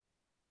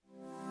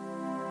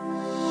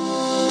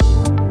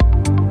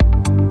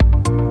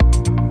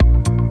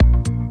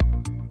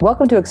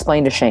Welcome to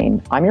Explain to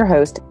Shane. I'm your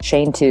host,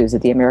 Shane Tews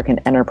at the American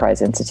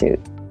Enterprise Institute.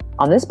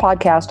 On this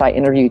podcast, I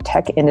interview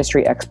tech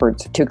industry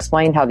experts to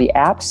explain how the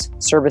apps,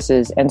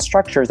 services, and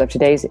structures of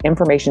today's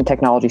information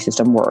technology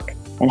system work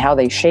and how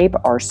they shape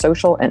our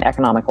social and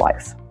economic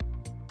life.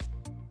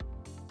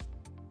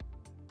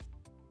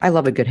 I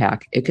love a good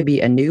hack. It could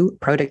be a new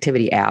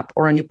productivity app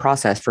or a new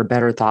process for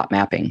better thought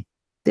mapping.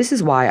 This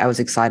is why I was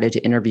excited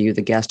to interview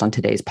the guest on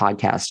today's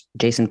podcast,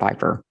 Jason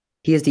Feifer.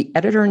 He is the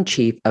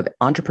editor-in-chief of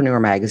Entrepreneur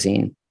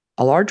Magazine.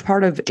 A large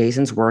part of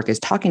Jason's work is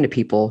talking to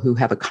people who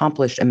have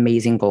accomplished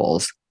amazing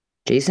goals.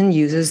 Jason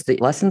uses the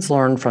lessons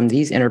learned from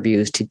these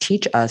interviews to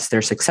teach us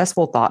their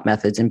successful thought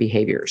methods and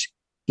behaviors.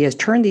 He has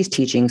turned these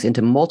teachings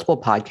into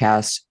multiple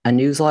podcasts, a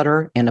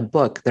newsletter, and a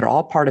book that are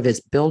all part of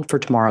his Build for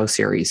Tomorrow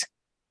series.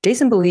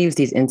 Jason believes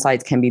these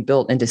insights can be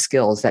built into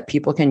skills that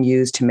people can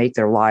use to make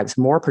their lives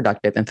more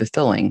productive and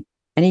fulfilling.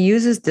 And he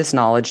uses this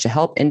knowledge to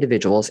help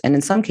individuals, and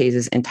in some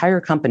cases, entire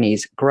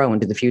companies, grow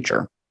into the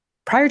future.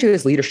 Prior to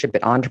his leadership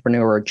at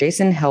Entrepreneur,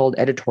 Jason held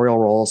editorial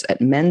roles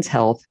at Men's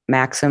Health,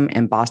 Maxim,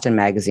 and Boston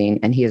Magazine,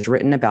 and he has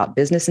written about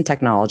business and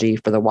technology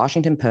for the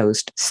Washington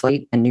Post,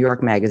 Slate, and New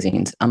York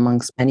magazines,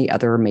 amongst many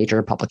other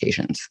major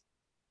publications.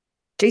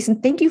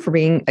 Jason, thank you for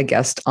being a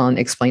guest on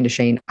Explain to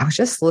Shane. I was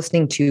just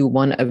listening to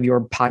one of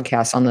your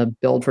podcasts on the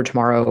Build for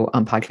Tomorrow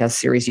podcast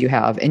series you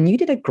have, and you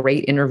did a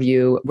great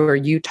interview where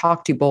you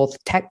talked to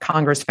both Tech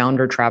Congress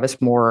founder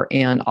Travis Moore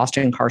and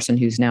Austin Carson,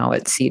 who's now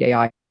at Seed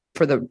AI.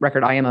 For the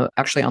record, I am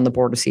actually on the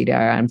board of Seed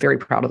AI. I'm very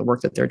proud of the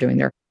work that they're doing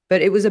there.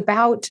 But it was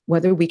about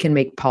whether we can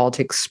make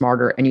politics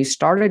smarter. And you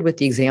started with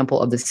the example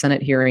of the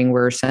Senate hearing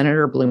where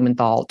Senator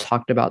Blumenthal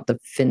talked about the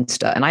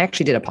Finsta. And I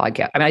actually did a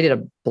podcast. I did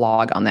a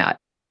blog on that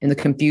and the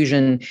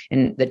confusion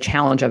and the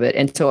challenge of it.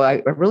 And so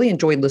I really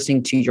enjoyed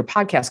listening to your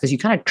podcast because you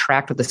kind of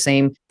tracked with the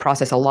same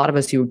process. A lot of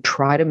us who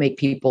try to make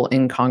people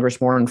in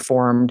Congress more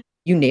informed,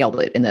 you nailed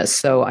it in this.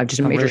 So I've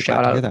just a major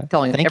shout out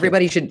telling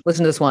everybody should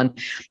listen to this one.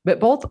 But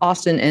both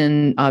Austin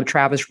and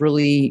Travis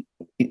really,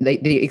 they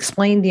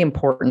explained the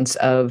importance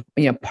of,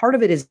 part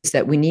of it is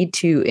that we need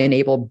to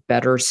enable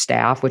better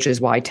staff, which is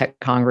why Tech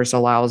Congress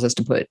allows us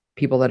to put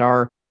people that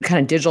are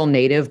kind of digital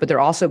native, but they're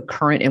also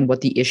current in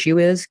what the issue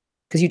is.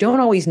 Because you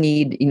don't always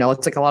need,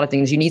 it's like a lot of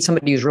things. You need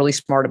somebody who's really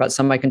smart about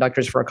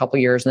semiconductors for a couple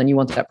of years, and then you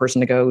want that person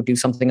to go do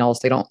something else.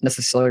 They don't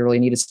necessarily really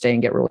need to stay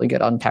and get really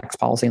good on tax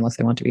policy unless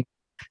they want to be.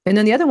 And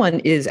then the other one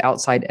is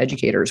outside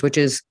educators, which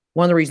is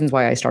one of the reasons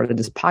why I started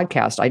this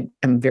podcast. I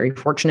am very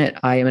fortunate.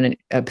 I am in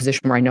a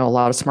position where I know a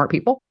lot of smart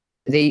people.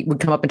 They would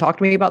come up and talk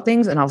to me about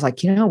things. And I was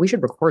like, we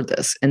should record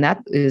this. And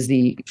that is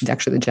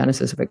actually the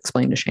genesis of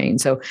Explain to Shane.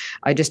 So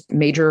I just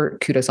major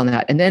kudos on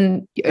that. And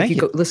then if you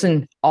go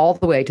listen all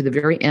the way to the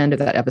very end of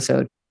that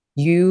episode,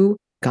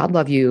 God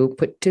love you,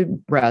 put to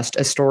rest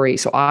a story.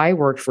 So I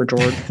worked for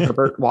George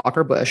Herbert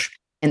Walker Bush.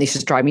 And these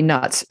just drive me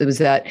nuts. It was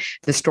the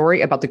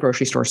story about the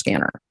grocery store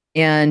scanner.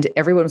 And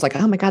everyone was like,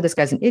 oh my God, this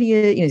guy's an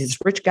idiot. He's this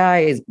rich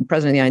guy, he's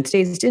president of the United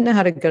States, didn't know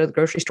how to go to the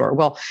grocery store.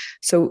 Well,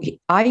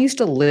 I used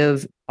to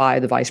live by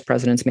the vice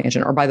president's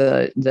mansion or by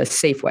the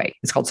Safeway.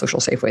 It's called Social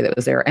Safeway that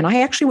was there. And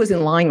I actually was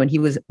in line when he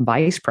was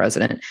vice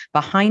president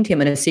behind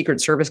him and a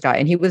Secret Service guy.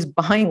 And he was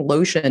buying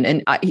lotion.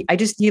 And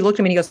he looked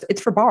at me and he goes,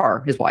 it's for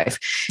Barr, his wife.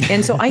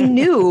 And so I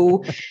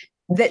knew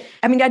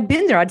I'd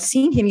been there. I'd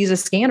seen him use a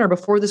scanner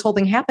before this whole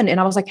thing happened. And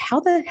I was like,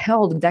 how the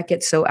hell did that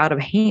get so out of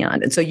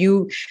hand? And so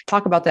you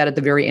talk about that at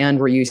the very end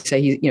where you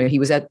say he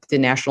was at the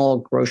National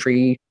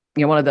Grocery,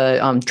 one of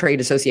the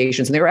trade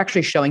associations, and they were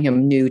actually showing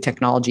him new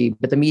technology,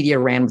 but the media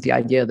ran with the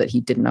idea that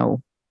he didn't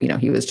know, he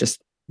didn't know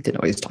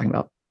what he was talking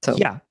about. So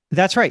yeah,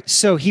 that's right.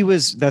 So he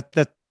was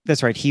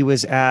That's right. He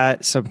was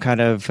at some kind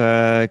of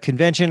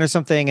convention or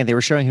something, and they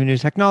were showing him new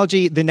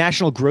technology. The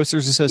National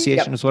Grocers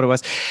Association is what it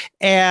was.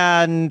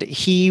 And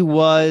he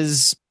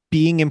was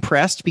being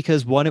impressed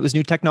because, one, it was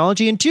new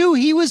technology, and two,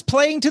 he was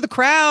playing to the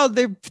crowd.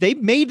 They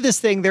made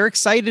this thing. They're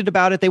excited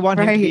about it. They want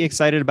him to be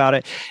excited about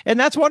it. And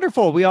that's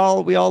wonderful. We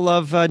all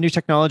love new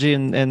technology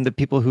and the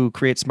people who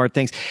create smart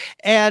things.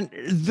 And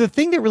the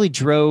thing that really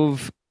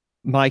drove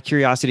my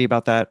curiosity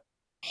about that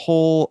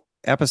whole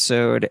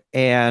episode,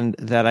 and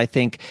that I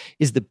think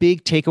is the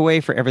big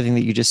takeaway for everything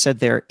that you just said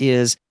there,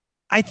 is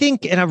I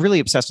think, and I'm really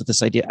obsessed with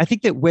this idea, I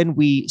think that when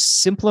we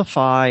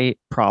simplify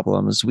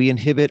problems, we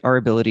inhibit our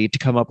ability to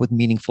come up with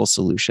meaningful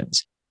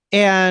solutions.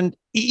 And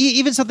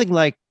even something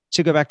like,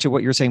 to go back to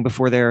what you were saying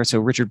before there, so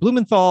Richard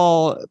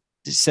Blumenthal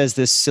says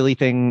this silly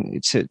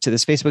thing to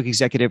this Facebook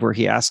executive where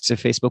he asks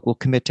if Facebook will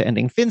commit to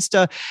ending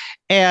Finsta.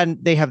 And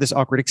they have this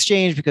awkward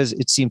exchange because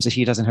it seems that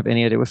he doesn't have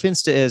any idea what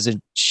Finsta is.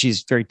 And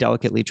she's very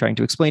delicately trying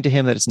to explain to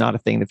him that it's not a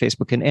thing that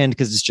Facebook can end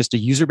because it's just a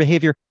user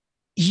behavior.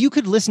 You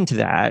could listen to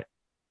that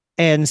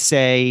and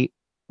say,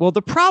 well,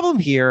 the problem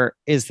here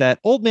is that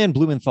old man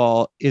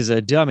Blumenthal is a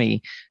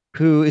dummy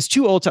who is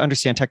too old to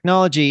understand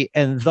technology,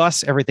 and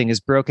thus everything is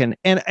broken.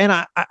 And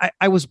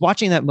I was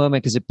watching that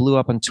moment because it blew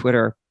up on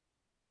Twitter.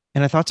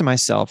 And I thought to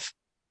myself,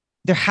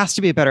 there has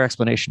to be a better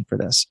explanation for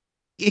this.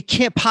 It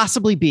can't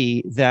possibly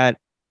be that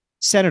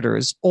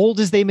senators,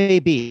 old as they may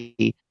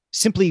be,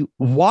 simply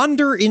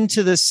wander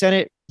into the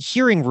Senate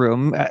hearing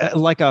room,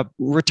 like a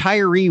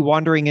retiree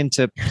wandering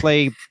into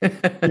play,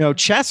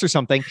 chess or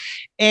something,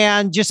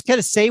 and just kind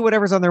of say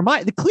whatever's on their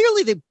mind.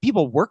 Clearly, the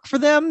people work for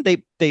them.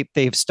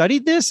 They've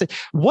studied this.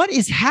 What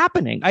is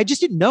happening? I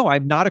just didn't know.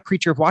 I'm not a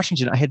creature of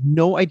Washington. I had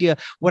no idea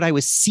what I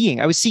was seeing.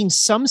 I was seeing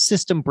some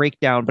system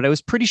breakdown, but I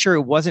was pretty sure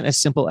it wasn't as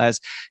simple as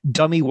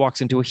dummy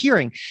walks into a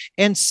hearing.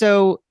 And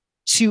so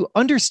to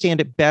understand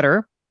it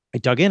better, I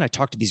dug in, I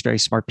talked to these very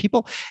smart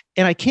people,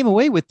 and I came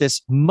away with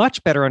this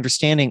much better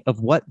understanding of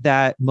what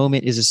that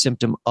moment is a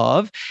symptom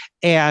of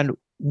and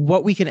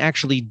what we can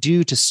actually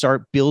do to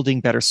start building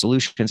better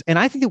solutions. And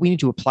I think that we need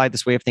to apply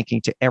this way of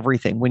thinking to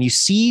everything. When you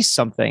see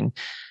something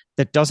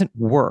that doesn't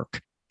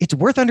work, it's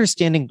worth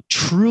understanding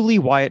truly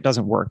why it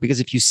doesn't work.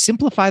 Because if you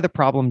simplify the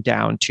problem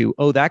down to,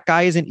 oh, that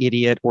guy is an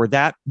idiot, or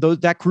that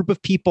group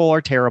of people are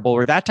terrible,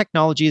 or that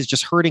technology is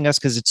just hurting us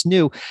because it's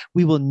new,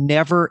 we will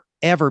never,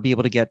 ever be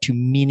able to get to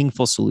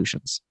meaningful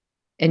solutions.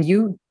 And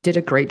you did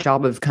a great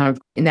job of kind of,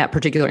 in that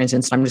particular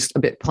instance, I'm just a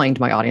bit playing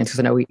to my audience because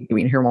I know we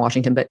here in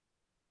Washington, but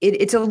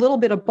it's a little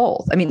bit of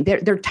both. I mean,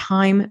 they're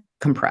time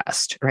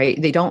compressed, right?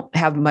 They don't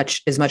have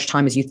as much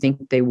time as you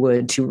think they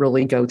would to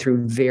really go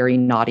through very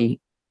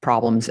knotty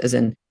problems, as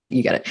in,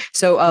 you get it.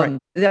 So right.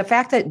 The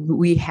fact that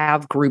we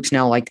have groups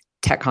now like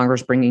Tech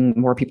Congress bringing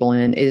more people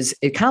in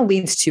it kind of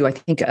leads to, I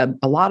think, a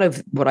lot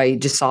of what I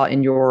just saw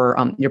in your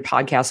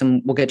podcast,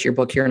 and we'll get to your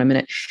book here in a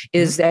minute,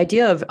 is the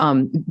idea of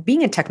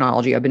being in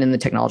technology. I've been in the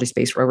technology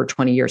space for over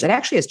 20 years. It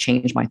actually has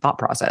changed my thought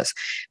process,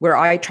 where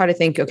I try to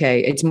think,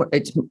 okay, it's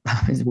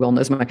as Will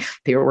knows my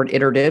favorite word,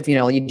 iterative.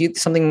 You do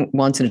something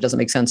once and it doesn't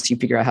make sense. You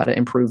figure out how to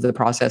improve the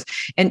process.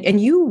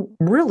 And you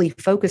really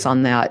focus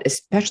on that,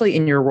 especially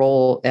in your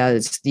role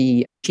as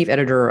the chief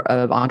editor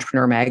of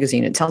Entrepreneur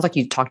Magazine. It sounds like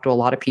you talk to a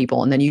lot of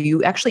people, and then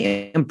you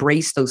actually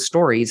embrace those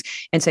stories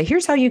and say,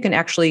 here's how you can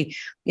actually,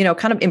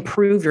 kind of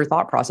improve your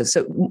thought process.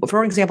 So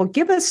for example,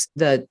 give us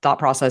the thought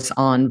process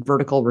on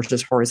vertical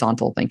versus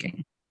horizontal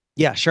thinking.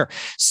 Yeah, sure.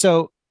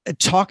 So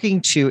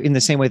talking to, in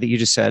the same way that you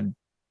just said,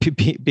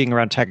 being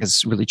around tech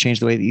has really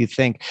changed the way that you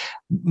think.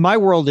 My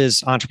world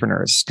is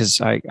entrepreneurs,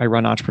 because I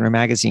run Entrepreneur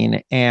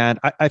Magazine, and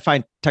I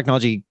find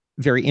technology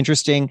very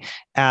interesting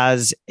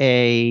as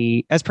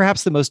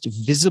perhaps the most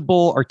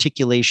visible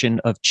articulation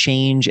of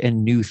change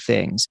and new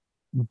things.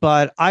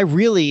 But I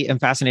really am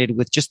fascinated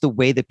with just the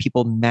way that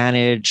people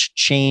manage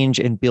change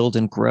and build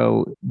and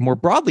grow more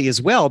broadly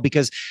as well,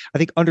 because I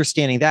think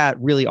understanding that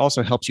really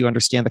also helps you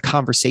understand the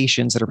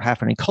conversations that are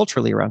happening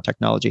culturally around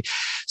technology.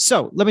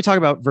 So let me talk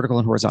about vertical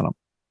and horizontal.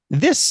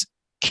 This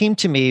came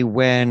to me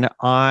when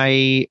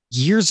I,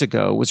 years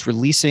ago, was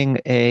releasing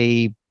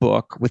a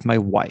book with my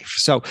wife.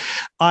 So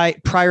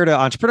prior to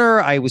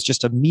Entrepreneur, I was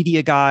just a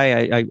media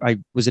guy. I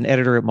was an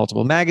editor at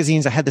multiple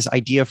magazines. I had this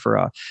idea for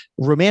a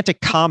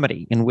romantic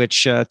comedy in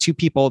which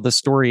the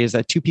story is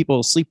that two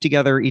people sleep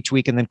together each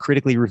week and then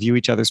critically review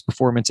each other's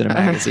performance in a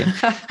magazine.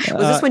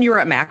 Was this when you were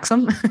at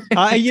Maxim?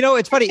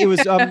 It's funny. It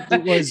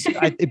was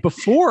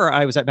before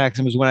I was at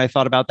Maxim was when I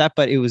thought about that,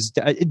 but it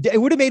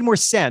would have made more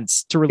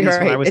sense to release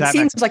when I was at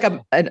Maxim. It seems like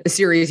a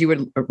series you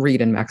would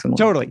read in Maxim.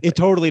 Totally. It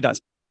totally does.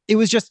 It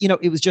was just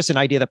an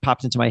idea that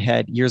popped into my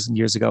head years and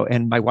years ago.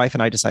 And my wife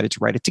and I decided to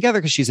write it together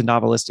because she's a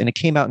novelist, and it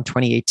came out in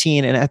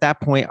 2018. And at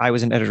that point, I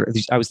was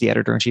the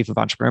editor-in-chief of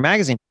Entrepreneur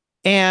Magazine.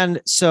 And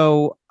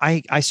so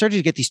I started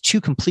to get these two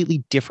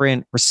completely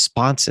different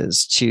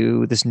responses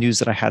to this news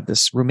that I had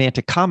this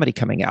romantic comedy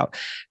coming out.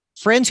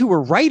 Friends who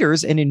were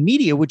writers and in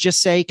media would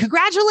just say,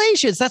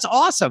 congratulations, that's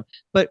awesome.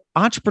 But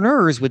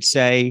entrepreneurs would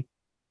say,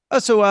 oh,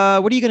 so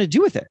what are you going to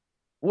do with it?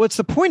 What's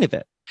the point of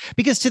it?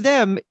 Because to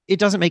them, it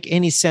doesn't make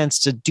any sense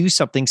to do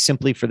something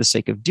simply for the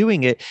sake of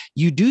doing it.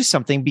 You do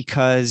something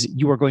because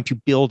you are going to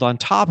build on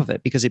top of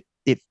it, because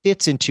it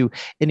fits into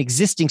an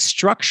existing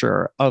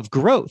structure of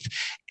growth.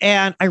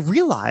 And I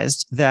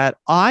realized that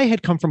I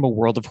had come from a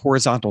world of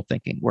horizontal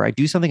thinking, where I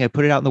do something, I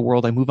put it out in the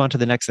world, I move on to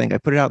the next thing, I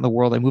put it out in the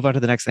world, I move on to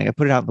the next thing, I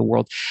put it out in the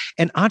world.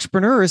 And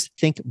entrepreneurs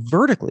think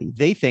vertically.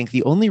 They think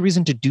the only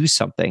reason to do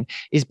something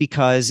is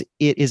because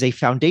it is a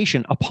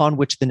foundation upon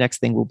which the next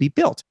thing will be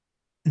built.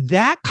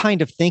 That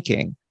kind of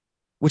thinking,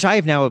 which I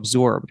have now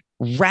absorbed,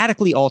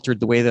 radically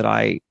altered the way that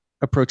I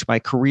approach my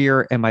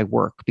career and my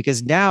work,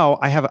 because now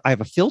I have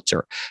a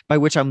filter by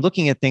which I'm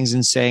looking at things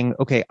and saying,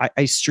 okay,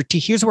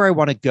 here's where I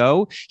want to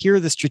go. Here are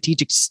the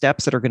strategic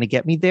steps that are going to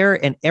get me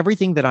there. And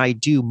everything that I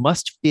do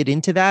must fit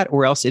into that,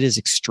 or else it is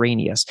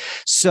extraneous.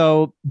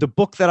 So the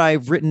book that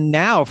I've written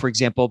now, for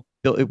example,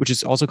 which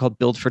is also called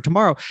Build for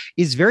Tomorrow,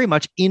 is very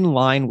much in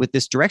line with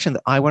this direction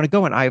that I want to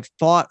go. And I've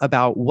thought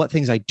about what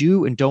things I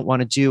do and don't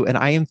want to do. And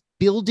I am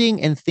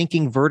building and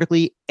thinking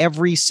vertically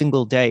every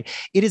single day.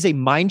 It is a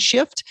mind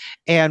shift.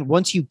 And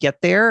once you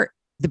get there,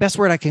 the best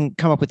word I can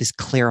come up with is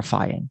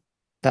clarifying.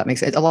 That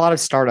makes sense. A lot of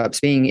startups,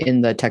 being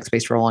in the tech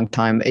space for a long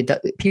time,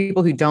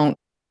 people who don't,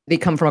 they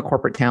come from a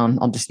corporate town.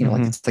 I'll just,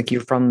 like it's like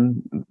you're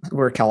from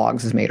where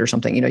Kellogg's is made or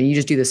something. You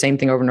just do the same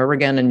thing over and over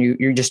again, and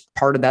you're just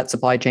part of that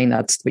supply chain.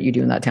 That's what you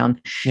do in that town.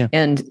 Yeah.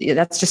 And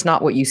that's just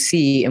not what you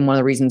see. And one of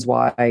the reasons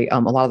why a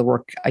lot of the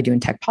work I do in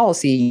tech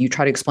policy, you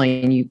try to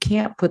explain, you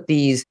can't put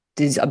these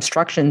these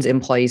obstructions in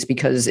place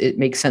because it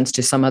makes sense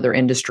to some other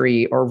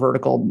industry or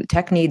vertical.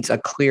 Tech needs a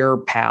clear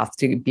path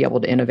to be able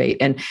to innovate,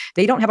 and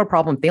they don't have a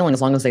problem failing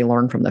as long as they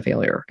learn from the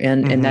failure.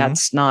 And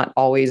that's not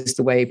always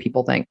the way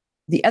people think.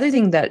 The other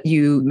thing that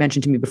you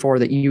mentioned to me before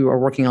that you are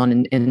working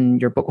on in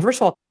your book, well, first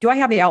of all, do I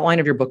have the outline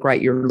of your book right?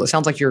 It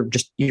sounds like you're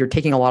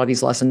taking a lot of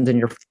these lessons and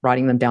you're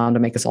writing them down to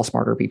make us all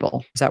smarter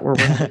people. Is that where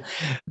we're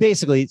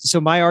Basically,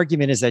 so my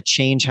argument is that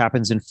change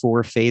happens in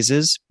 4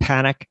 phases: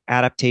 panic,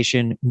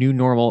 adaptation, new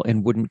normal,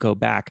 and wouldn't go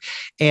back.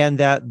 And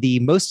that the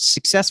most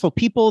successful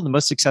people, the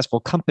most successful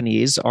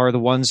companies are the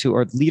ones who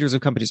are leaders of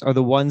companies, are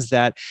the ones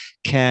that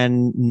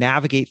can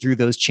navigate through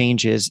those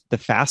changes the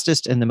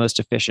fastest and the most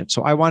efficient.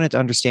 So I wanted to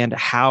understand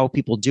how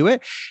people do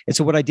it. And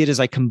so what I did is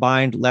I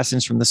combined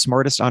lessons from the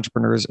smartest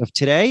entrepreneurs of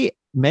today,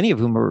 many of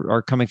whom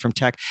are coming from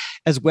tech,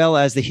 as well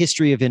as the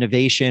history of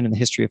innovation and the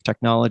history of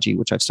technology,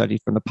 which I've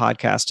studied from the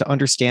podcast, to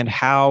understand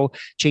how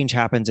change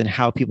happens and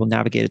how people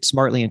navigate it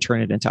smartly and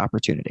turn it into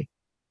opportunity.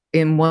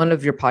 In one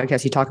of your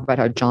podcasts, you talk about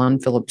how John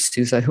Philip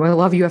Sousa, who I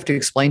love, you have to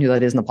explain who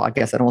that is in the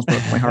podcast. That almost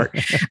broke my heart.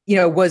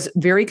 Was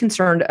very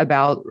concerned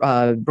about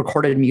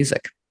recorded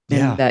music.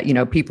 And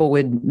that, people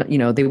would,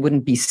 they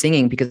wouldn't be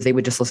singing because they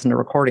would just listen to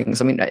recordings.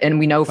 I mean, and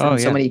we know from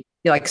so many,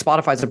 like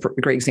Spotify's a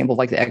great example of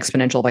like the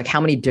exponential, like how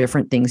many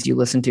different things you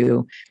listen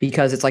to,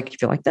 because it's like, if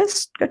you like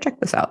this, go check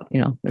this out.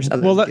 There's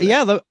other. Well, let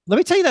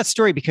me tell you that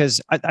story, because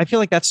I feel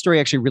like that story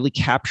actually really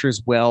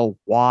captures well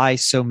why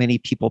so many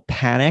people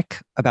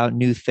panic about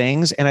new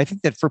things. And I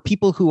think that for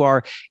people who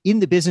are in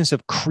the business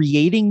of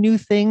creating new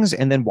things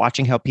and then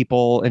watching how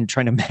people and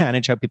trying to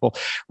manage how people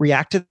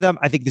react to them,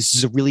 I think this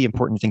is a really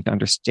important thing to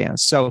understand.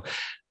 So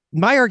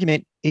my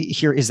argument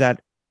here is that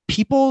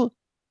people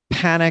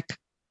panic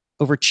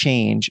over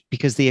change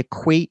because they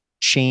equate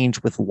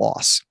change with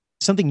loss.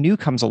 Something new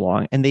comes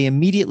along and they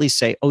immediately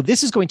say, oh,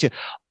 this is going to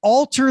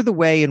alter the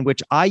way in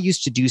which I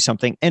used to do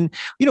something. And,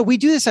 we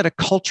do this at a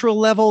cultural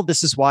level.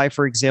 This is why,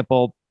 for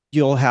example,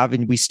 you'll have,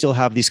 and we still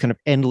have these kind of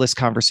endless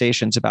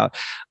conversations about,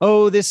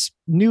 oh, this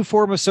new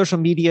form of social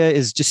media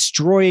is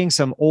destroying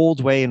some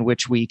old way in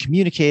which we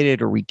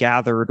communicated or we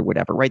gathered or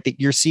whatever, right? That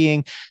you're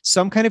seeing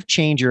some kind of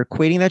change, you're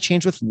equating that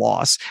change with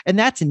loss. And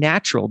that's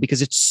natural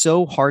because it's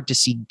so hard to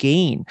see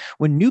gain.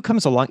 When new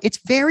comes along, it's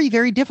very,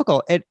 very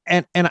difficult.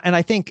 And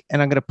I think,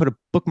 and I'm going to put a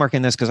bookmark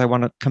in this because I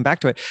want to come back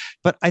to it,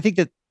 but I think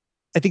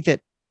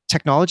that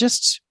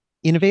technologists,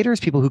 innovators,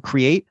 people who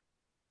create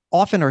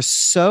often are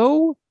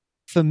so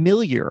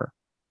familiar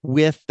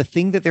with the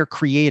thing that they're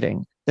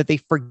creating that they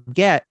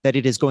forget that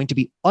it is going to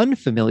be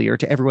unfamiliar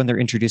to everyone they're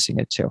introducing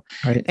it to.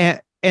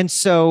 Right. And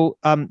so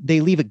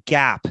they leave a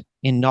gap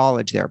in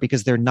knowledge there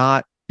because they're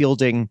not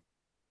building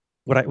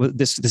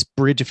this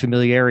bridge of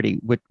familiarity,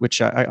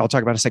 which I'll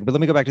talk about in a second. But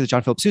let me go back to the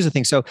John Philip Sousa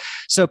thing.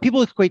 So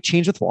people equate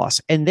change with loss.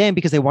 And then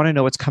because they want to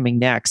know what's coming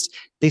next,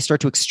 they start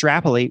to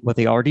extrapolate what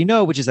they already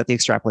know, which is that they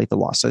extrapolate the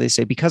loss. So they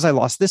say, because I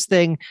lost this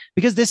thing,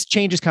 because this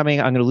change is coming,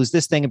 I'm going to lose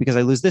this thing. And because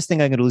I lose this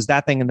thing, I'm going to lose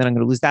that thing. And then I'm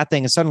going to lose that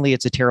thing. And suddenly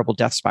it's a terrible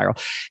death spiral.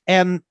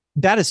 And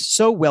that is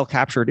so well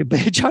captured by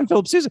John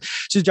Philip Sousa.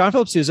 So John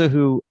Philip Sousa,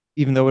 who,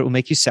 even though it will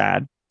make you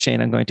sad,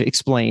 Shane, I'm going to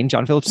explain.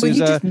 John Philip Sousa. Well,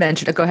 you just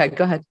mentioned it. Go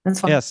ahead. That's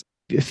fine. Yes.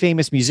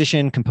 Famous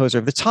musician, composer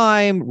of the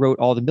time, wrote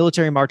all the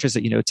military marches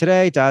that you know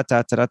today. That's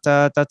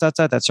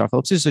John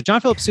Philip Sousa. So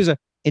John Philip Sousa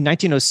in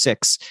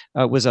 1906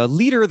 was a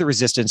leader of the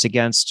resistance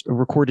against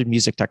recorded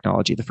music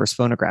technology, the first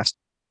phonographs.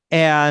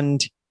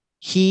 And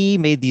he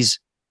made these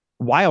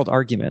wild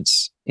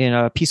arguments in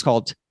a piece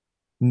called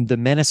The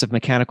Menace of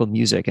Mechanical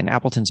Music in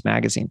Appleton's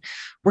magazine,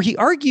 where he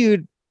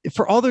argued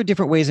for all the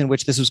different ways in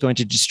which this was going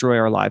to destroy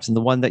our lives. And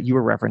the one that you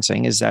were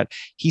referencing is that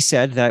he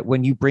said that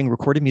when you bring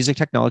recorded music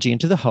technology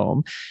into the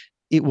home,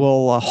 it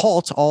will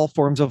halt all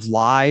forms of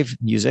live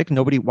music.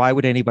 Why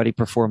would anybody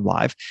perform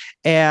live?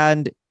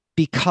 And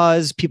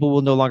because people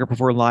will no longer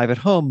perform live at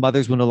home,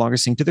 mothers will no longer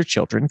sing to their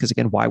children, because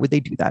again, why would they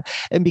do that?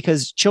 And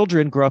because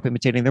children grow up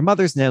imitating their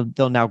mothers,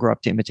 they'll now grow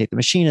up to imitate the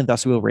machine, and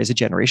thus we will raise a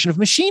generation of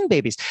machine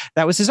babies.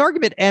 That was his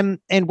argument. And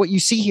what you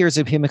see here is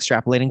of him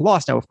extrapolating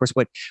loss. Now, of course,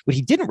 what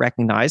he didn't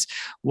recognize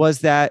was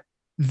that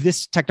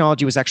this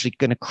technology was actually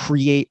going to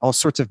create all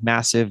sorts of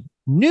massive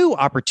new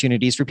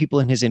opportunities for people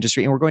in his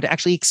industry. And we're going to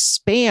actually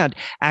expand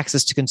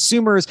access to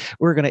consumers.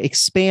 We're going to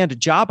expand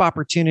job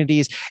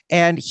opportunities.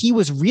 And he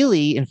was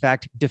really, in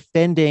fact,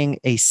 defending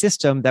a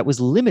system that was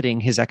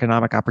limiting his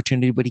economic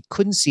opportunity, but he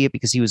couldn't see it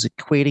because he was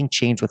equating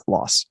change with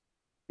loss.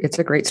 It's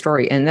a great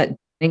story. And that,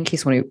 in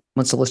case one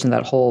wants to listen to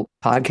that whole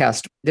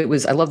podcast,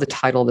 I love the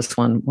title of this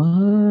one.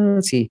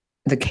 Let's see.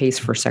 The Case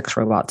for Sex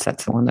Robots.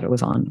 That's the one that it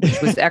was on,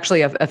 which was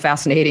actually a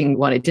fascinating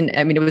one. It didn't,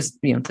 it was,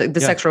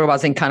 the sex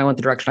robots thing kind of went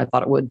the direction I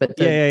thought it would, but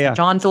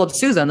John Philip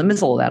Sousa in the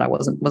middle of that, I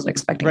wasn't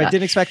expecting that.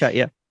 Didn't expect that.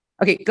 Yeah.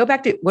 Okay. Go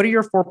back to, what are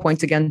your 4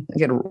 points again? I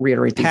got to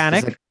reiterate these.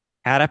 Panic,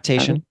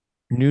 adaptation,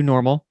 new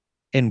normal,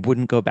 and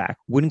wouldn't go back.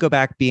 Wouldn't go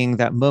back being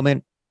that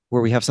moment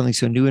where we have something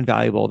so new and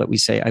valuable that we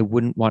say, I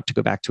wouldn't want to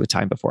go back to a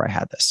time before I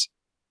had this.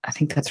 I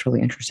think that's really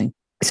interesting.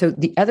 So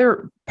the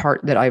other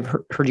part that I've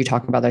heard you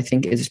talk about that I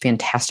think is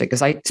fantastic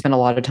because I spend a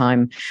lot of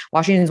time.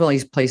 Washington's one of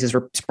these places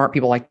where smart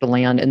people like to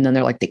land, and then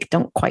they're like, they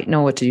don't quite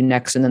know what to do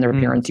next. And then their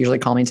parents usually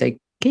call me and say,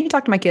 can you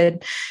talk to my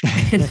kid?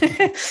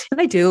 And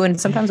I do. And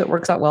sometimes it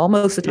works out well,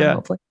 most of the time,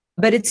 hopefully.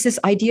 But it's this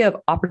idea of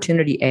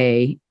opportunity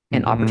A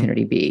and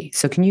opportunity B.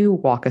 So can you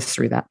walk us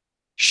through that?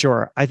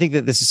 Sure. I think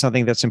that this is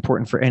something that's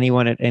important for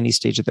anyone at any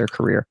stage of their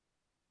career,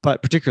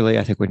 but particularly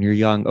I think when you're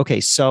young. Okay,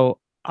 so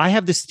I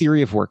have this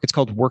theory of work. It's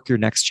called work your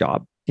next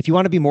job. If you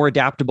want to be more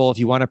adaptable, if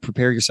you want to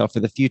prepare yourself for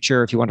the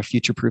future, if you want to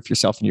future-proof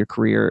yourself in your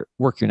career,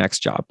 work your next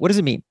job. What does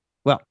it mean?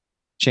 Well,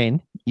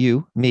 Shane,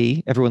 you,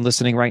 me, everyone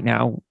listening right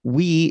now,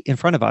 we in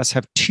front of us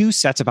have two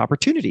sets of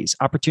opportunities.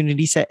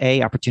 Opportunity set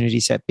A, opportunity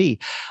set B.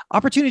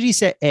 Opportunity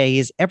set A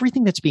is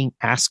everything that's being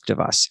asked of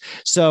us.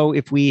 So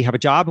if we have a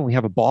job and we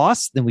have a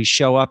boss, then we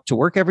show up to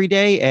work every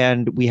day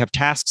and we have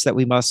tasks that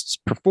we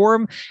must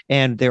perform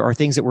and there are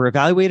things that we're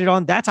evaluated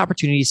on. That's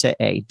opportunity set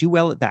A. Do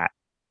well at that.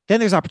 Then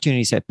there's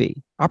opportunity set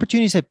B.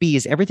 Opportunity set B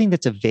is everything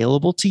that's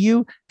available to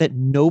you that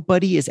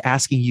nobody is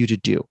asking you to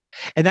do.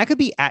 And that could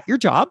be at your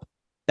job.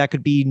 That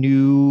could be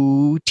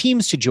new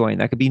teams to join.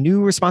 That could be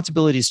new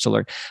responsibilities to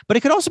learn. But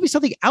it could also be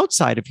something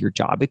outside of your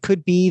job. It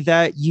could be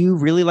that you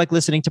really like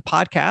listening to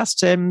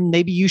podcasts and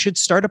maybe you should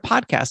start a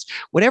podcast.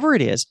 Whatever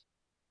it is,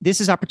 this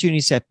is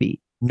opportunity set B.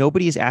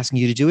 Nobody is asking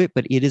you to do it,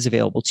 but it is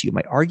available to you.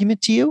 My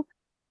argument to you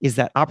is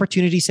that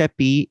opportunity set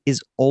B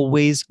is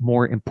always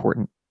more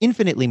important,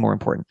 infinitely more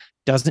important.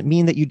 Doesn't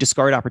mean that you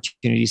discard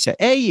opportunity set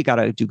A. You got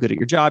to do good at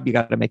your job. You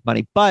got to make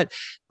money. But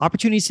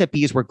opportunity set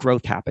B is where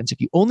growth happens. If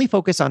you only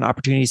focus on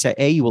opportunity set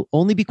A, you will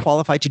only be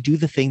qualified to do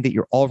the thing that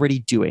you're already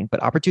doing.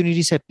 But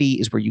opportunity set B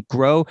is where you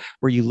grow,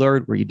 where you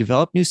learn, where you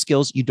develop new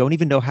skills. You don't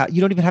even know how,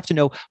 you don't even have to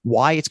know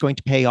why it's going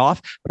to pay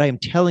off. But I am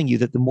telling you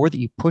that the more that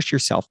you push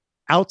yourself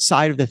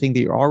outside of the thing that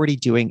you're already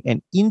doing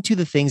and into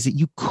the things that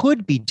you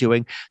could be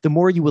doing, the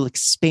more you will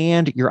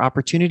expand your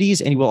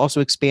opportunities and you will also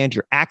expand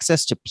your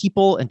access to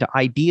people and to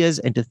ideas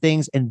and to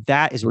things. And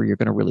that is where you're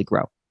going to really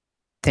grow.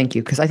 Thank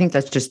you. Because I think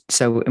that's just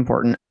so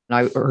important.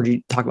 I heard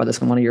you talk about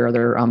this on one of your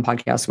other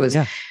podcasts was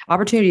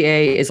opportunity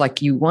A is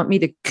like, you want me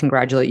to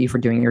congratulate you for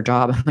doing your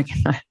job. I'm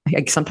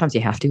like, sometimes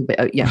you have to, but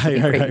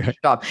great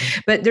job.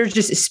 But there's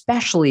just,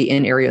 especially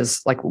in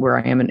areas like where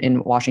I am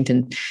in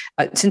Washington,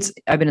 since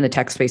I've been in the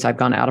tech space, I've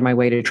gone out of my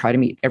way to try to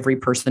meet every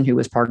person who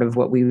was part of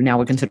what we now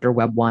would consider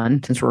Web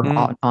 1, since we're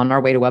on our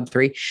way to Web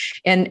 3,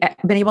 and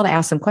been able to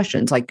ask them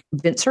questions. Like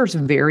Vint Cerf's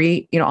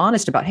very,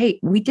 honest about,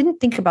 hey, we didn't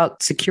think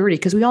about security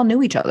because we all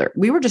knew each other.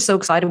 We were just so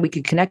excited we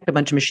could connect a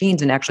bunch of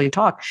machines and actually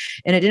talk.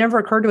 And it never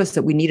occurred to us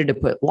that we needed to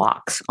put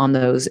locks on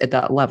those at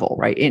that level.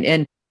 Right.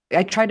 And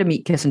I tried to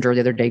meet Kissinger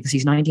the other day because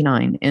he's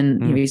 99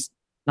 and he's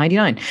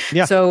 99.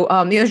 Yeah. So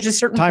there's just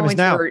certain time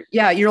points where,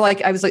 you're like,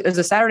 it was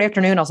a Saturday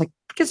afternoon. I was like,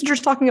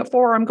 Kissinger's talking at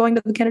 4. I'm going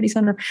to the Kennedy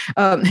Center.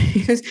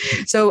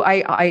 So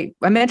I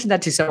mentioned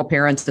that to several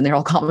parents and they'll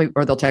all call me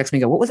or they'll text me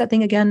and go, what was that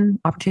thing again?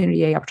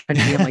 Opportunity A,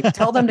 opportunity B. I'm like,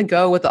 tell them to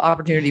go with the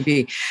opportunity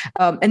B.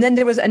 And then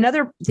there was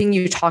another thing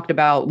you talked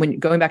about when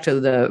going back to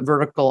the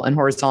vertical and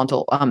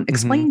horizontal,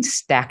 explain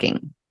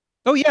stacking.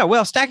 Oh yeah,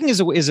 well, stacking is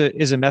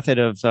a method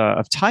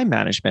of time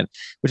management,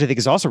 which I think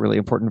is also really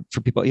important for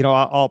people.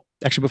 I'll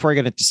actually, before I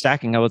get into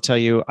stacking, I will tell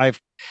you I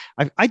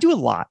do a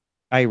lot.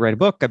 I write a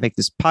book. I make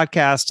this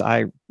podcast.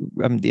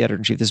 I'm the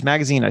editor-in-chief of this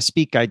magazine. I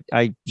speak. I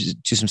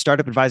do some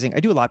startup advising.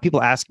 I do a lot.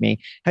 People ask me,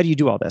 how do you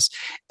do all this?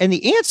 And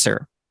the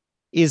answer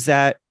is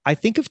that I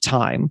think of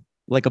time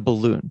like a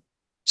balloon.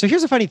 So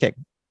here's a funny thing.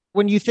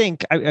 When you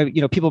think,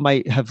 people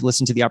might have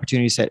listened to the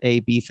opportunity set A,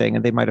 B thing,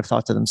 and they might have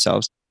thought to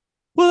themselves,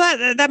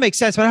 well, that makes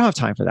sense, but I don't have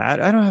time for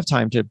that. I don't have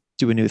time to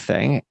do a new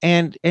thing.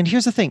 And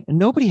here's the thing.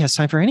 Nobody has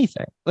time for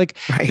anything. Like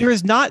there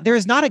is not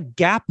a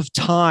gap of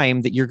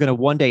time that you're going to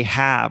one day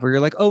have where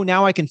you're like, oh,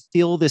 now I can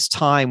fill this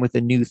time with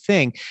a new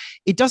thing.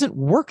 It doesn't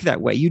work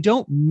that way. You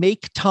don't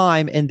make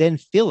time and then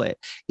fill it.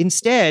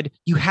 Instead,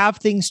 you have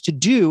things to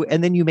do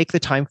and then you make the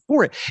time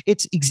for it.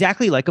 It's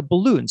exactly like a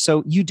balloon.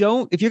 So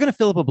if you're going to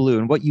fill up a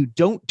balloon, what you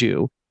don't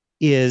do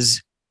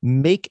is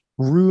make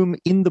room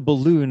in the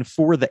balloon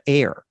for the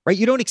air, right?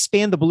 You don't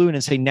expand the balloon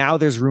and say, now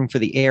there's room for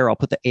the air. I'll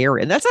put the air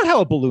in. That's not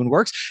how a balloon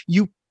works.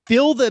 You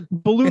fill the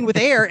balloon with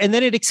air and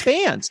then it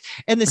expands.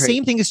 And the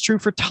same thing is true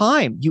for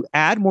time. You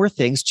add more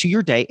things to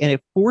your day and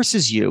it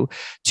forces you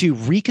to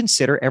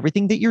reconsider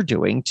everything that you're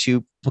doing,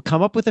 to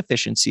come up with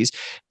efficiencies,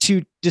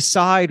 to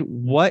decide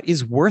what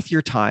is worth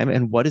your time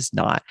and what is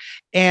not.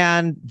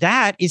 And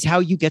that is how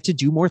you get to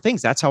do more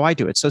things. That's how I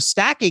do it. So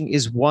stacking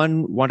is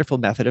one wonderful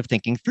method of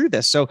thinking through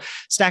this. So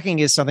stacking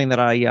is something that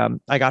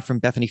I got from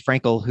Bethany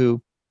Frankel,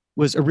 who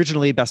was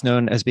originally best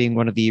known as being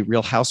one of the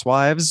Real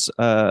Housewives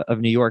of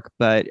New York,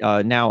 but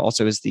now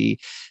also is the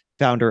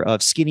founder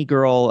of Skinny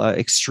Girl,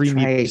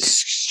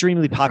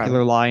 extremely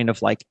popular line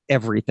of like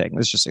everything.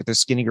 There's just like there's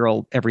Skinny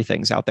Girl,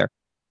 everything's out there.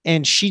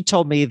 And she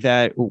told me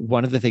that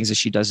one of the things that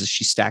she does is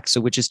she stacks.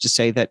 So which is to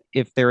say that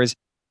if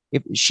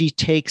she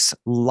takes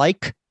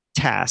like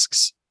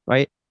tasks,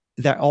 right,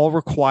 that all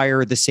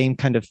require the same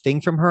kind of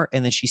thing from her.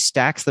 And then she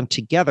stacks them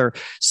together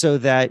so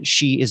that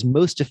she is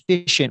most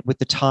efficient with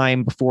the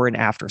time before and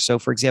after. So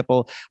for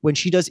example, when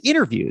she does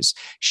interviews,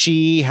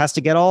 she has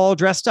to get all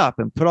dressed up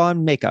and put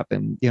on makeup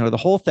and, the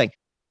whole thing.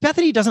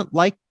 Bethany doesn't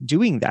like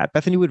doing that.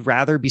 Bethany would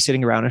rather be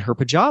sitting around in her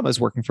pajamas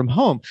working from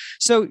home.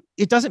 So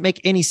it doesn't make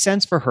any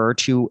sense for her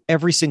to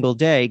every single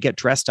day get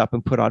dressed up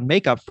and put on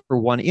makeup for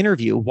one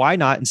interview. Why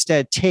not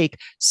instead take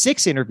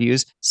 6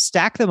 interviews,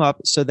 stack them up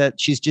so that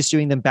she's just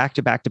doing them back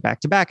to back to back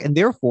to back. And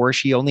therefore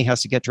she only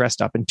has to get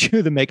dressed up and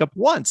do the makeup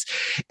once.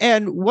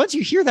 And once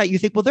you hear that, you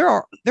think, well, there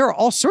are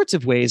all sorts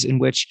of ways in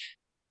which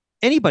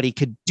anybody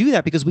could do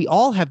that, because we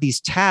all have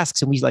these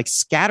tasks and we like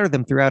scatter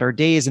them throughout our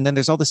days. And then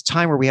there's all this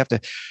time where we have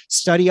to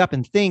study up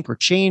and think or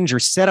change or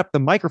set up the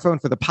microphone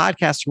for the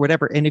podcast or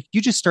whatever. And if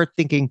you just start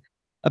thinking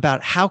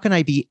about how can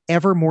I be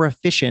ever more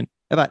efficient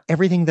about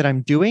everything that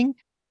I'm doing,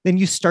 then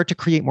you start to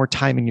create more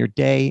time in your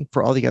day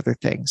for all the other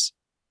things.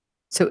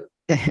 So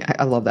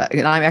I love that.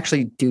 And I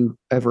actually do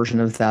a version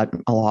of that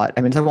a lot.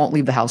 I mean, I won't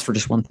leave the house for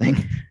just one thing.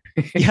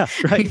 Yeah,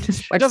 right.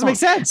 It doesn't make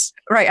sense.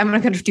 Right. I'm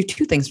going to do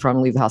 2 things for I'm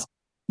going to leave the house.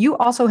 You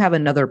also have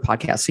another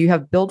podcast. So you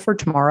have Build for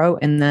Tomorrow,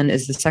 and then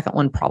is the second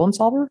one Problem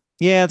Solver?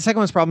 Yeah, the second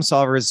one's Problem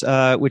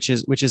Solvers, which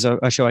is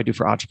a show I do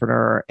for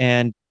Entrepreneur.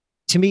 And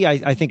to me,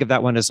 I think of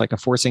that one as like a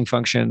forcing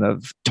function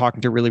of talking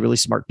to really, really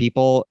smart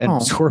people and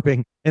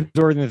absorbing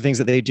the things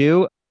that they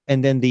do.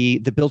 And then the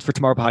Build for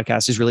Tomorrow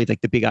podcast is really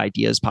like the big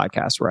ideas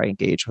podcast where I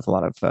engage with a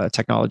lot of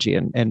technology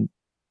and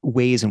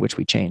ways in which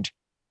we change.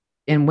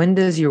 And when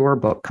does your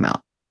book come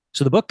out?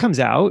 So the book comes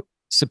out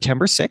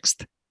September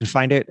 6th. You can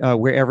find it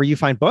wherever you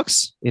find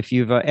books. If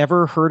you've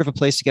ever heard of a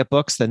place to get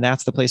books, then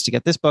that's the place to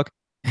get this book.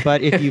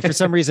 But if you, for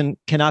some reason,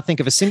 cannot think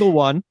of a single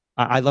one,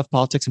 I love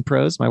Politics and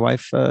Prose. My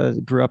wife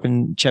grew up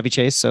in Chevy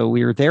Chase, so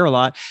we were there a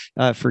lot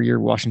for your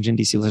Washington,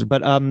 D.C. listeners.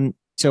 But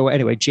so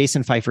anyway,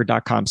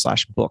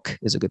 jasonfeifer.com/book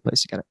is a good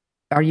place to get it.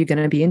 Are you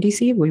going to be in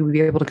DC? Will we be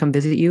able to come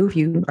visit you?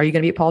 Are you going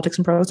to be at Politics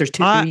and Prose? There's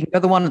 2. You can go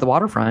to the one at the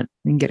waterfront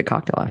and get a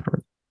cocktail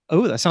afterwards.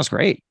 Oh, that sounds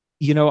great.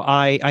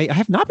 I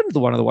have not been to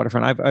the one on the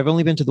waterfront. I've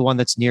only been to the one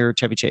that's near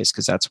Chevy Chase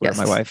because that's where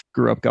my wife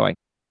grew up going.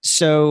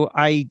 So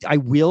I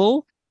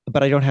will,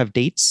 but I don't have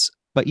dates.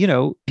 But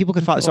people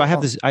can follow. So I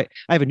have this. I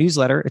have a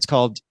newsletter. It's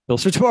called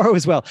Build for Tomorrow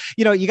as well.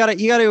 You got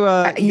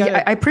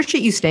to. I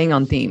appreciate you staying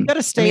on theme. You got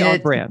to stay on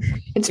brand.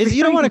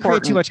 You don't want to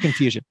create too much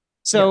confusion.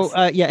 So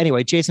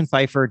anyway,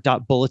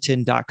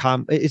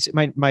 jasonfeifer.bulletin.com. It's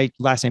my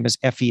last name is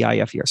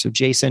Feifer. So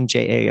Jason,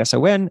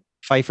 Jason,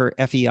 Feifer,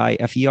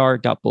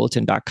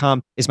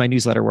 Feifer.bulletin.com is my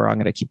newsletter where I'm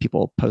going to keep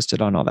people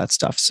posted on all that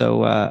stuff.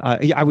 So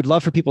I would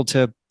love for people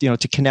to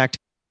connect.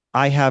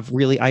 I have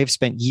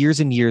spent years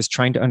and years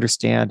trying to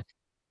understand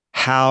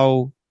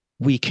how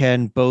we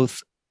can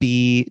both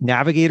be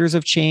navigators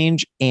of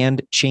change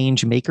and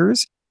change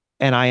makers.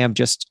 And I am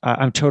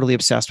I'm totally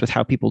obsessed with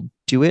how people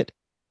do it.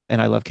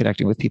 And I love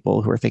connecting with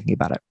people who are thinking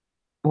about it.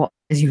 Well,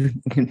 as you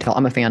can tell,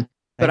 I'm a fan,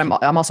 but I'm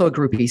also a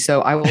groupie.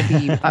 So I will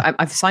be,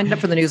 I've signed up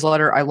for the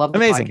newsletter. I love the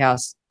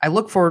podcast. I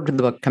look forward to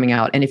the book coming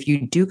out. And if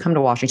you do come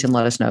to Washington,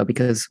 let us know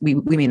because we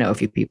may know a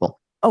few people.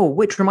 Oh,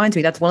 which reminds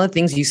me, that's one of the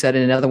things you said.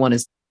 And another one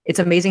is, it's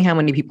amazing how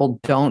many people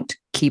don't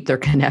keep their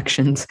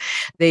connections.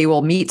 They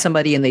will meet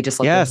somebody and they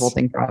just let the whole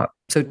thing drop.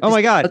 So oh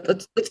my God,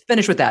 let's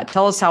finish with that.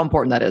 Tell us how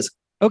important that is.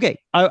 Okay,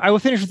 I will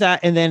finish with that,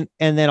 and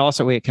then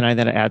also wait. Can I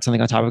then add something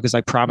on top of it? Because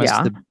I promised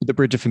the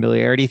bridge of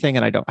familiarity thing,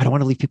 and I don't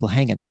want to leave people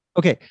hanging.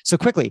 Okay, so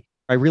quickly,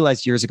 I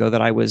realized years ago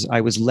that I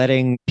was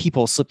letting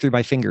people slip through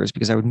my fingers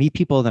because I would meet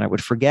people, then I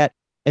would forget,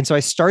 and so I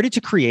started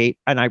to create.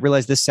 And I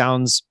realized this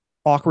sounds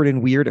awkward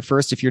and weird at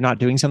first if you're not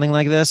doing something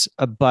like this,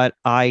 but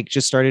I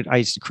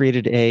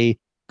created a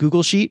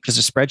Google sheet, just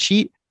a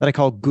spreadsheet that I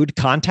call Good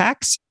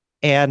Contacts.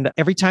 And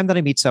every time that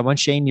I meet someone,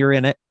 Shane, you're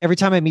in it. Every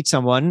time I meet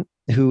someone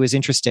who is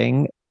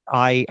interesting,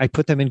 I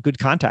put them in good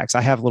contacts.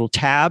 I have little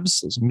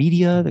tabs. There's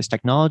media, there's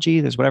technology,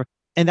 there's whatever.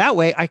 And that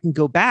way I can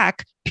go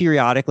back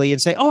periodically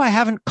and say, oh, I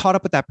haven't caught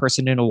up with that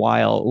person in a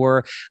while.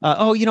 Or,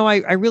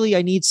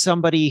 I need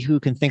somebody who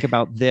can think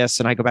about this.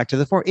 And I go back to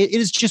the forum. It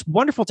is just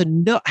wonderful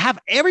to have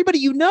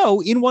everybody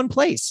in one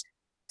place.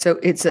 So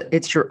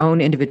it's your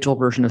own individual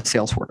version of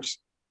Salesforce.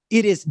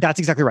 It is. That's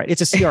exactly right.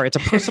 It's a CRM. It's a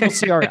personal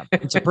CRM.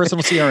 It's a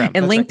personal CRM.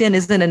 And LinkedIn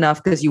isn't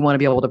enough because you want to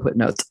be able to put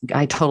notes.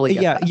 I totally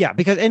get that. Yeah.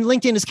 Because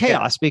LinkedIn is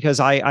chaos because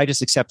I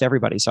just accept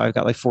everybody. So I've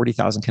got like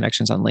 40,000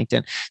 connections on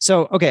LinkedIn.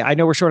 So, okay, I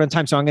know we're short on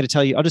time. So I'll just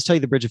tell you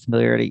the bridge of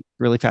familiarity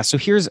really fast. So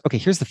here's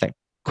the thing.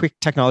 Quick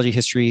technology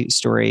history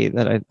story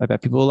that I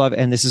bet people will love.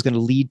 And this is going to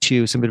lead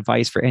to some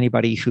advice for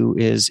anybody who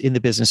is in the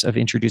business of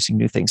introducing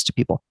new things to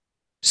people.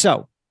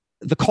 So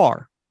the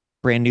car.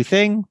 Brand new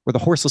thing, or the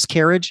horseless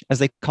carriage, as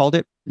they called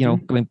it,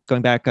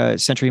 going back a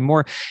century and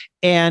more.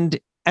 And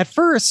at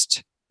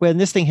first, when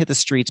this thing hit the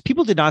streets,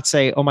 people did not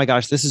say, oh my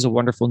gosh, this is a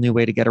wonderful new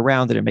way to get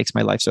around and it makes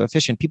my life so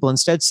efficient. People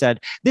instead said,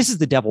 this is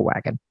the devil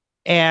wagon.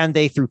 And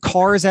they threw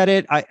cars at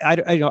it. I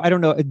don't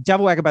know.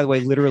 Devil wagon, by the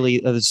way, literally,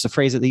 this is a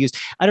phrase that they use.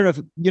 I don't know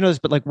if you know this,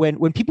 but like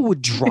when people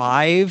would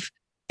drive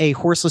a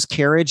horseless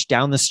carriage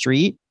down the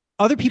street,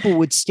 Other people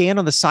would stand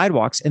on the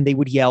sidewalks and they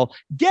would yell,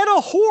 "Get a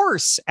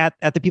horse" at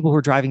the people who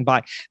were driving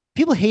by.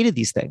 People hated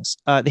these things.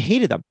 They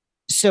hated them.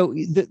 So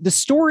the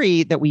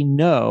story that we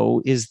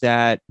know is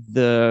that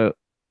the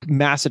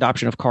mass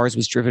adoption of cars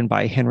was driven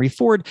by Henry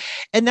Ford.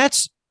 And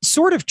that's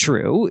sort of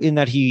true in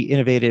that he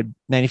innovated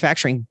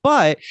manufacturing.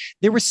 But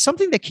there was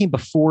something that came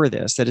before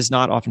this that is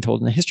not often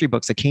told in the history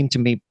books that came to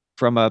me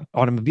from an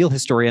automobile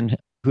historian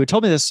who had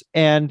told me this.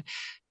 And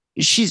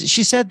she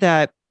said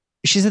that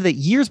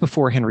years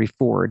before Henry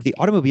Ford, the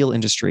automobile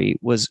industry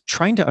was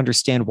trying to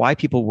understand why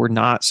people were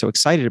not so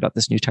excited about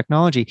this new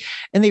technology.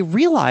 And they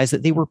realized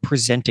that they were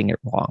presenting it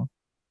wrong,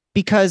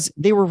 because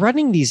they were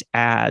running these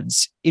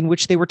ads in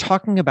which they were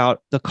talking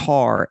about the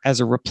car as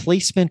a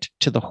replacement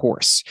to the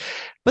horse.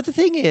 But the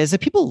thing is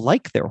that people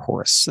like their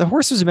horse. The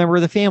horse was a member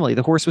of the family.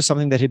 The horse was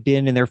something that had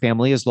been in their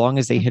family as long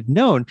as they had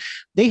known.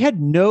 They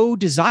had no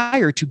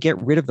desire to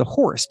get rid of the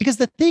horse, because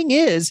the thing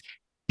is,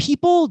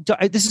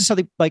 this is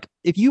something like,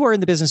 if you are in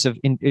the business of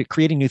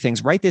creating new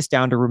things, write this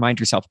down to remind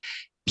yourself.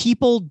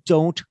 People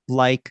don't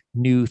like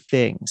new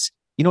things.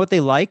 You know what they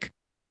like?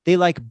 They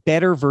like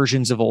better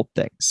versions of old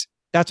things.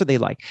 That's what they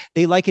like.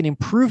 They like an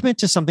improvement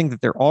to something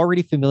that they're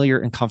already familiar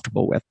and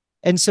comfortable with.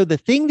 And so the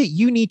thing that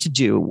you need to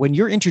do when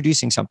you're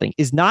introducing something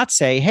is not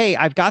say, "Hey,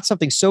 I've got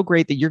something so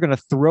great that you're going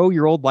to throw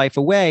your old life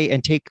away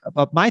and take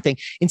up my thing."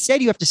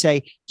 Instead, you have to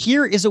say,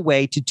 "Here is a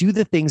way to do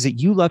the things that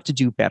you love to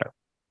do better."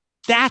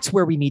 That's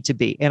where we need to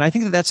be. And I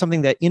think that that's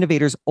something that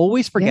innovators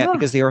always forget,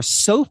 because they are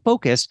so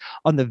focused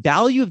on the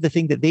value of the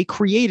thing that they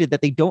created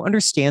that they don't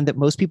understand that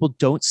most people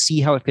don't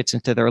see how it fits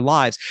into their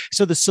lives.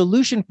 So the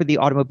solution for the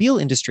automobile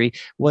industry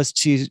was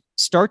to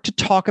start to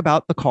talk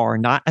about the car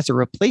not as a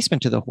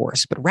replacement to the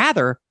horse, but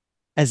rather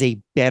as a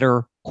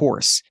better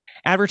horse.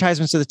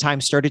 Advertisements at the time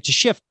started to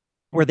shift,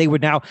 where they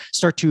would now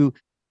start to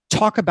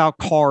talk about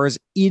cars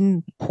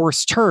in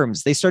horse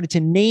terms. They started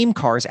to name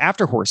cars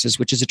after horses,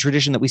 which is a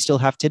tradition that we still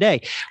have today.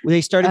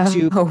 They started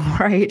to,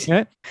 right.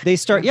 Yeah, they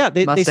start, yeah,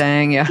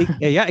 Mustang,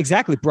 yeah,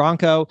 exactly.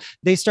 Bronco.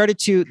 They started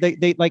to,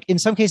 they like, in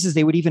some cases,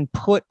 they would even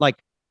put like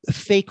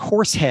fake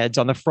horse heads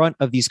on the front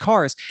of these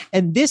cars.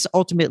 And this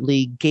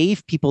ultimately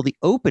gave people the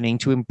opening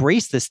to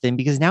embrace this thing,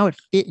 because now it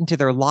fit into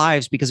their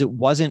lives, because it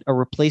wasn't a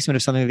replacement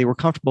of something they were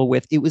comfortable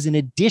with. It was an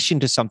addition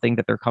to something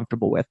that they're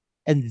comfortable with.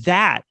 And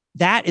that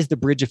is the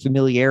bridge of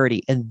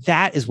familiarity. And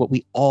that is what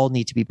we all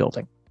need to be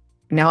building.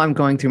 Now I'm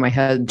going through my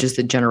head just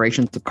the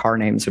generations of car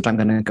names, which I'm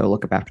going to go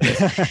look up after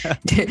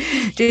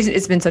this. Jason,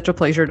 it's been such a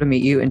pleasure to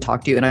meet you and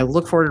talk to you. And I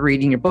look forward to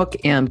reading your book.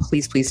 And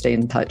please stay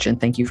in touch. And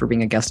thank you for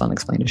being a guest on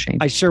Explain to Shane.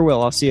 I sure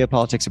will. I'll see you at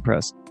Politics of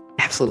Prose.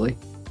 Absolutely.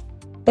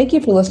 Thank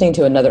you for listening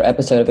to another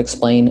episode of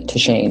Explain to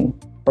Shane.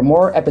 For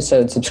more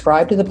episodes,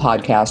 subscribe to the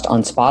podcast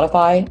on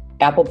Spotify,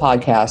 Apple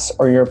Podcasts,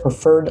 or your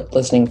preferred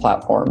listening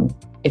platform.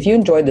 If you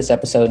enjoyed this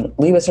episode,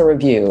 leave us a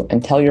review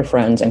and tell your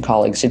friends and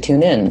colleagues to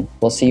tune in.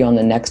 We'll see you on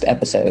the next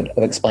episode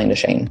of Explain to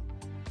Shane.